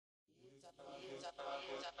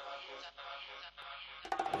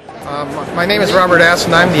My name is Robert S.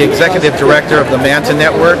 and I'm the Executive Director of the Manta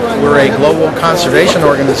Network. We're a global conservation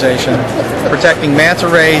organization protecting manta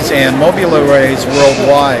rays and mobula rays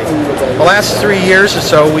worldwide. The last 3 years or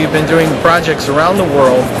so we've been doing projects around the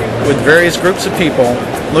world with various groups of people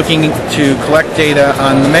looking to collect data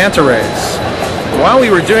on the manta rays. While we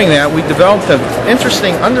were doing that, we developed an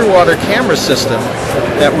interesting underwater camera system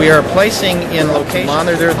that we are placing in locations to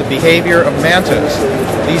monitor the behavior of mantas.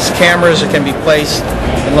 These cameras can be placed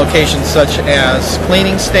in locations such as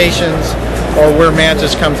cleaning stations or where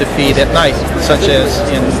mantas come to feed at night, such as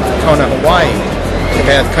in Kona, Hawaii. We've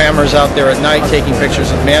had cameras out there at night taking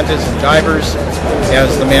pictures of mantas and divers as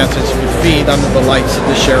the mantas would feed under the lights of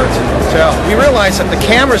the Sheraton Hotel. We realized that the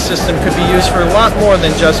camera system could be used for a lot more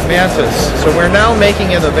than just mantas, so we're now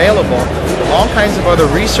making it available to all kinds of other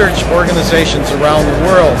research organizations around the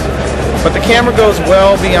world. But the camera goes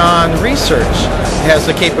well beyond research. It has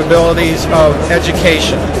the capabilities of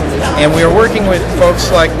education. And we are working with folks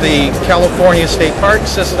like the California State Park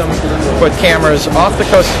System to put cameras off the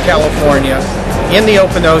coast of California, in the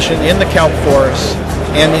open ocean, in the kelp forests,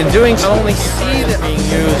 and in doing so, not only see it being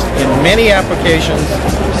used in many applications,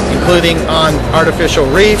 including on artificial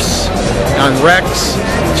reefs, on wrecks,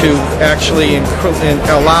 to actually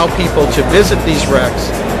allow people to visit these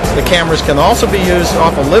wrecks. The cameras can also be used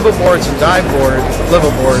off of liveaboards and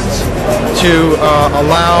liveaboards to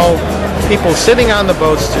allow people sitting on the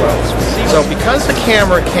boats to see. So because the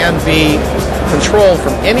camera can be controlled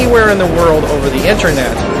from anywhere in the world over the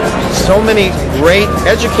internet, so many great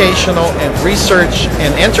educational and research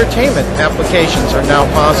and entertainment applications are now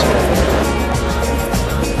possible.